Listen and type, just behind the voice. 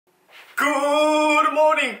Good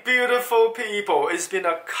morning, beautiful people. It's been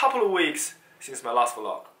a couple of weeks since my last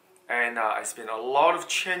vlog, and it's been a lot of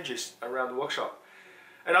changes around the workshop.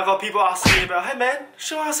 And I got people asking me about, hey man,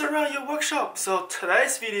 show us around your workshop. So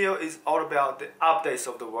today's video is all about the updates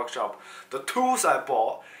of the workshop, the tools I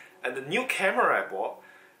bought, and the new camera I bought.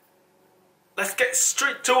 Let's get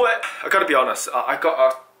straight to it. I gotta be honest, I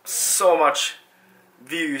got so much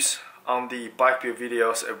views on the bike build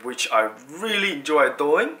videos, which I really enjoy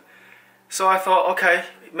doing. So I thought, okay,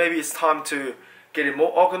 maybe it's time to get it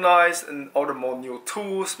more organized and order more new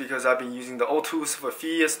tools, because I've been using the old tools for a few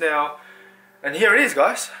years now. And here it is,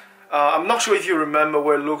 guys. I'm not sure if you remember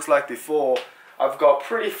what it looks like before. I've got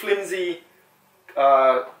pretty flimsy,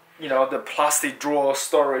 you know, the plastic drawer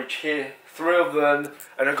storage here, 3 of them,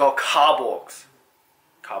 and I got cardboards,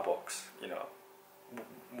 you know.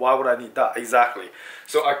 Why would I need that? Exactly.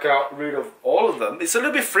 So I got rid of all of them. It's a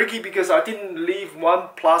little bit freaky because I didn't leave one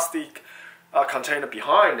plastic container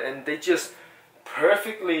behind, and they just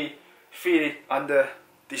perfectly fit under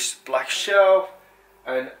this black shelf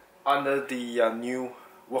and under the new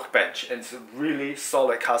workbench, and it's a really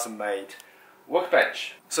solid custom made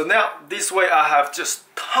workbench. So now this way I have just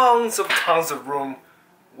tons of room,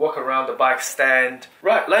 walk around the bike stand.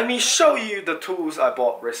 Right, let me show you the tools I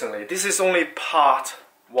bought recently. This is only part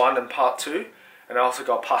 1 and part 2, and I also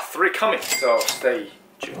got part 3 coming, so stay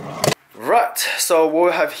tuned. Right, so what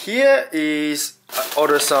we have here is I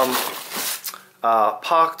ordered some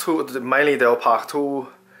Park 2, mainly the Park 2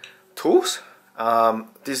 tools.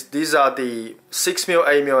 These are the 6mm,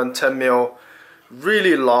 8mm and 10mm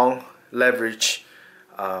really long leverage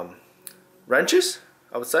wrenches,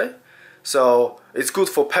 I would say. So it's good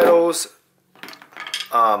for pedals,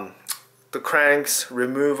 the cranks,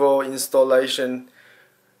 removal, installation,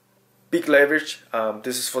 big leverage.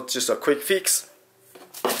 This is for just a quick fix.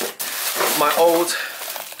 My old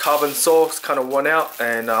carbon saws kind of worn out,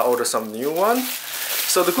 and I ordered some new one.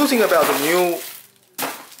 So the good thing about the new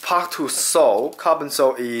Park 2 saw, carbon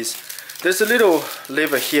saw, is there's a little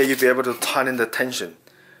lever here. You'll be able to tighten the tension.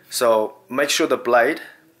 So make sure the blade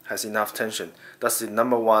has enough tension. That's the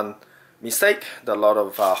 #1 mistake that a lot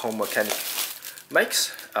of home mechanic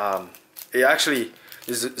makes. It actually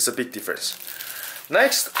is a big difference.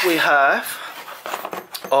 Next we have,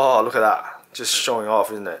 oh look at that, just showing off,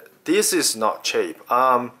 isn't it? This is not cheap.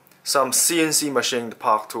 Some CNC machined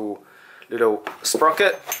Park 2 little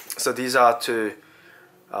sprocket. So these are to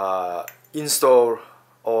install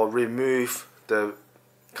or remove the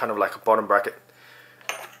kind of like a bottom bracket,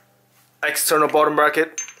 external bottom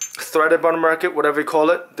bracket, threaded bottom bracket, whatever you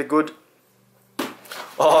call it, the good.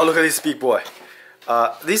 Oh, look at this big boy.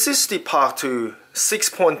 This is the Park 2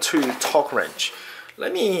 6.2 torque wrench.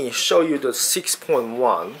 Let me show you the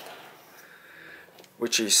 6.1,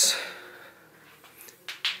 which is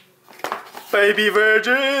baby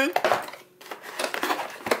virgin.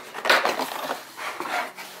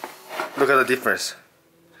 Look at the difference.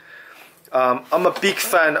 I'm a big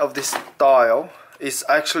fan of this dial. It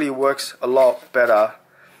actually works a lot better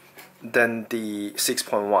than the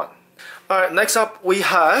 6.1. Alright, next up we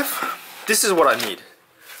have, this is what I need.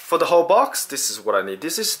 For the whole box, this is what I need.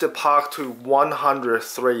 This is the Park 2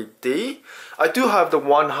 103D. I do have the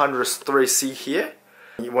 103C here.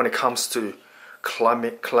 When it comes to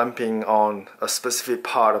clamping on a specific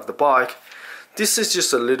part of the bike, this is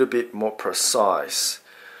just a little bit more precise.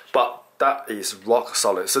 But that is rock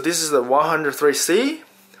solid. So this is the 103C,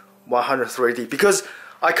 103D, because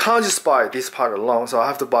I can't just buy this part alone, so I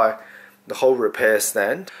have to buy the whole repair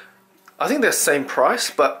stand. I think they're same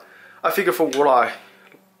price, but I figure for what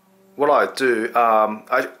I do,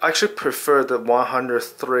 I actually prefer the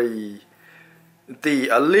 103D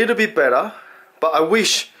a little bit better, but I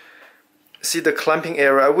wish, see the clamping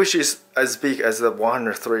area, I wish it's as big as the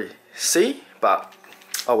 103C, but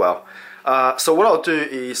oh well. So what I'll do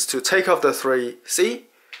is to take off the 3C,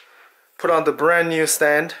 put on the brand new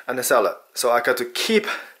stand, and then sell it. So I got to keep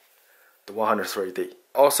the 103D.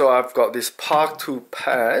 Also, I've got these Park 2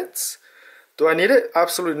 pads. Do I need it?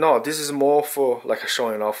 Absolutely not. This is more for like a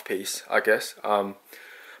showing off piece, I guess.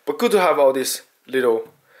 But good to have all these little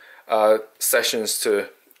sections to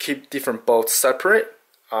keep different bolts separate.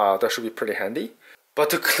 That should be pretty handy. But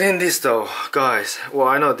to clean this though, guys, well,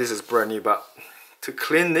 I know this is brand new, but to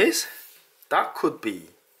clean this, that could be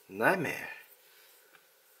nightmare.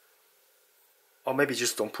 Or maybe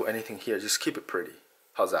just don't put anything here, just keep it pretty.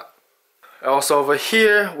 How's that? Also over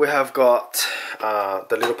here we have got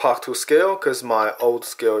the little Park 2 scale, because my old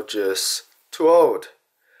scale just too old.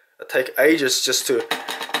 It takes ages just to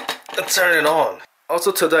turn it on.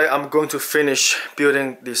 Also today I'm going to finish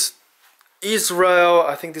building this Israel,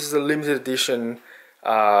 I think this is a limited edition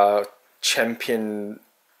champion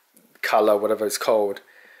color, whatever it's called.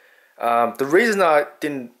 The reason I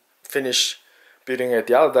didn't finish building it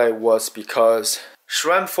the other day was because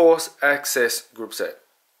SRAM Force Access group set.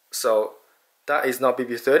 So that is not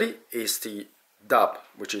BB30, it's the dub,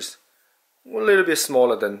 which is a little bit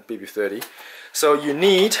smaller than BB30. So you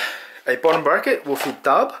need a bottom bracket with the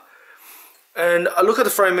dub. And I look at the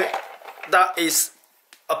frame, that is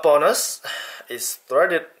a bonus. It's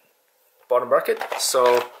threaded bottom bracket.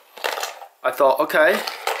 So I thought, okay,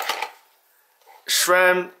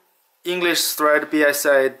 SRAM English thread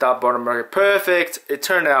BSA dub bottom bracket, perfect. It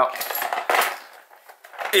turned out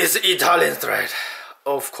it's Italian thread.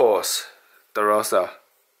 Of course, the Rosa.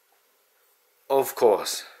 Of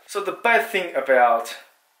course. So the bad thing about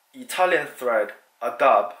Italian thread, a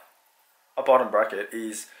dub, a bottom bracket,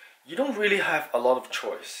 is you don't really have a lot of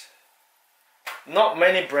choice. Not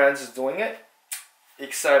many brands is doing it,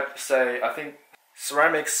 except say, I think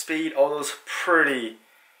Ceramic Speed, all those pretty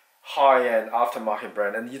high-end aftermarket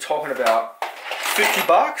brand, and you're talking about 50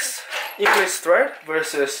 bucks English thread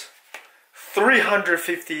versus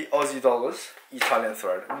 350 Aussie dollars Italian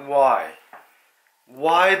thread. Why?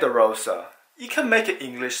 Why the Rosa? You can make an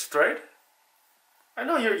English thread. I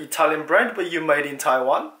know you're Italian brand, but you made in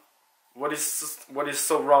Taiwan. What is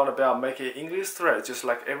so wrong about making an English thread just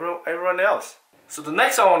like everyone else? So the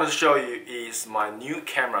next I want to show you is my new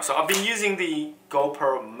camera. So I've been using the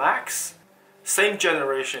GoPro Max, same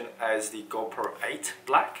generation as the GoPro 8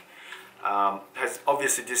 Black.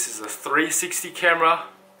 Obviously this is a 360 camera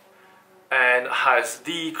and has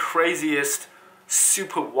the craziest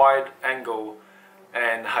super wide angle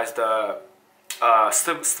and has the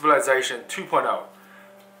stabilization 2.0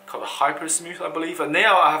 called Hyper Smooth, I believe. And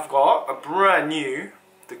now I have got a brand new,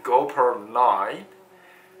 the GoPro 9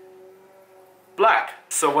 Black.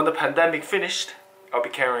 So when the pandemic finished, I'll be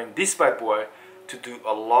carrying this bad boy to do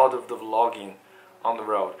a lot of the vlogging on the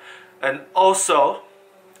road. And also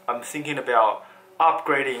I'm thinking about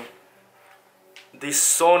upgrading this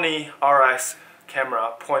Sony RX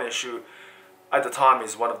camera, point and shoot, at the time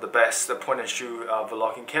is one of the best point and shoot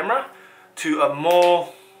vlogging camera, to a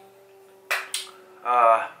more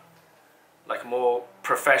more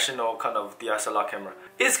professional kind of DSLR camera.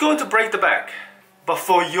 It's going to break the bank, but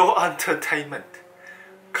for your entertainment.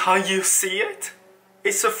 Can't you see it?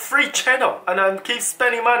 It's a free channel and I keep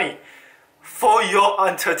spending money for your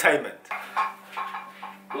entertainment.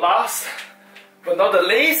 Last but not the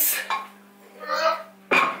least,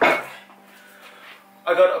 I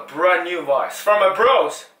got a brand new vise from my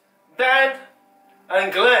bros, Dan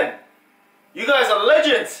and Glenn. You guys are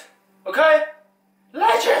legends, okay?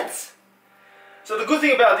 Legends! So the good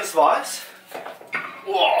thing about this vise,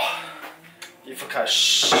 whoa, if I can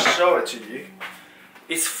show it to you,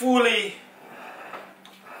 it's fully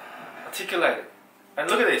articulated. And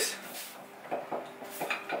look at this.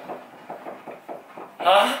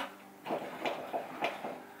 Huh?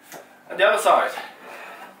 And the other side.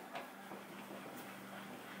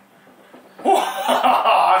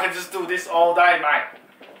 I can just do this all day, mate.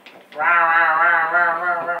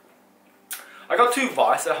 I got two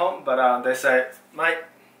vices at home, but they say, mate,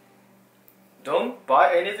 don't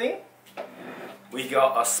buy anything. We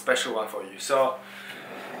got a special one for you. So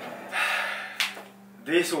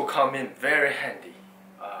this will come in very handy.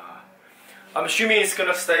 I'm assuming it's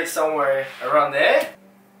gonna stay somewhere around there.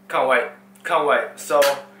 Can't wait, can't wait. So,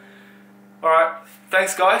 alright,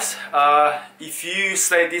 thanks guys. If you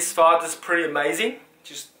stay this far, that's pretty amazing.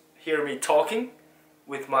 Just hear me talking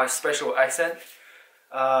with my special accent.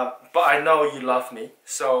 But I know you love me,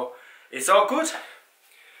 so it's all good.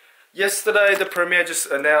 Yesterday the Premier just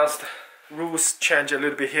announced rules change a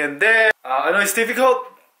little bit here and there. I know it's difficult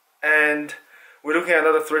and we're looking at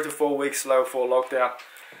another 3 to 4 weeks level 4 lockdown.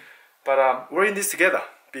 But we're in this together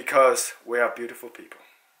because we are beautiful people.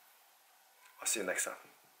 I'll see you next time.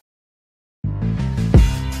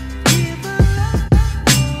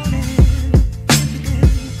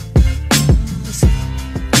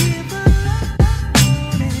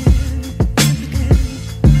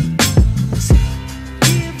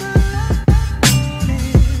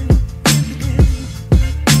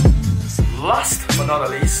 Last but not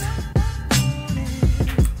the least,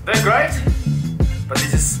 they're great, but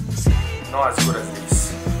this is not as good as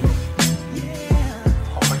this.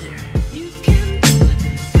 Oh yeah.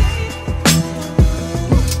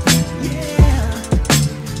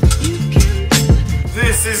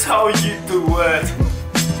 This is how you do it.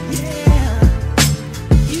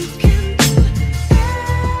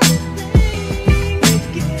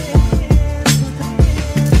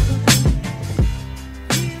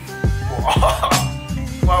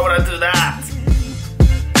 Why would I do that?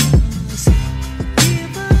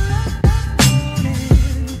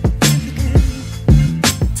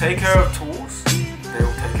 take care of tools, they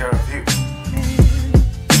will take care of you.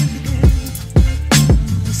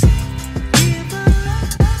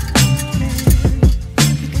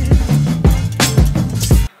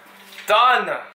 Done!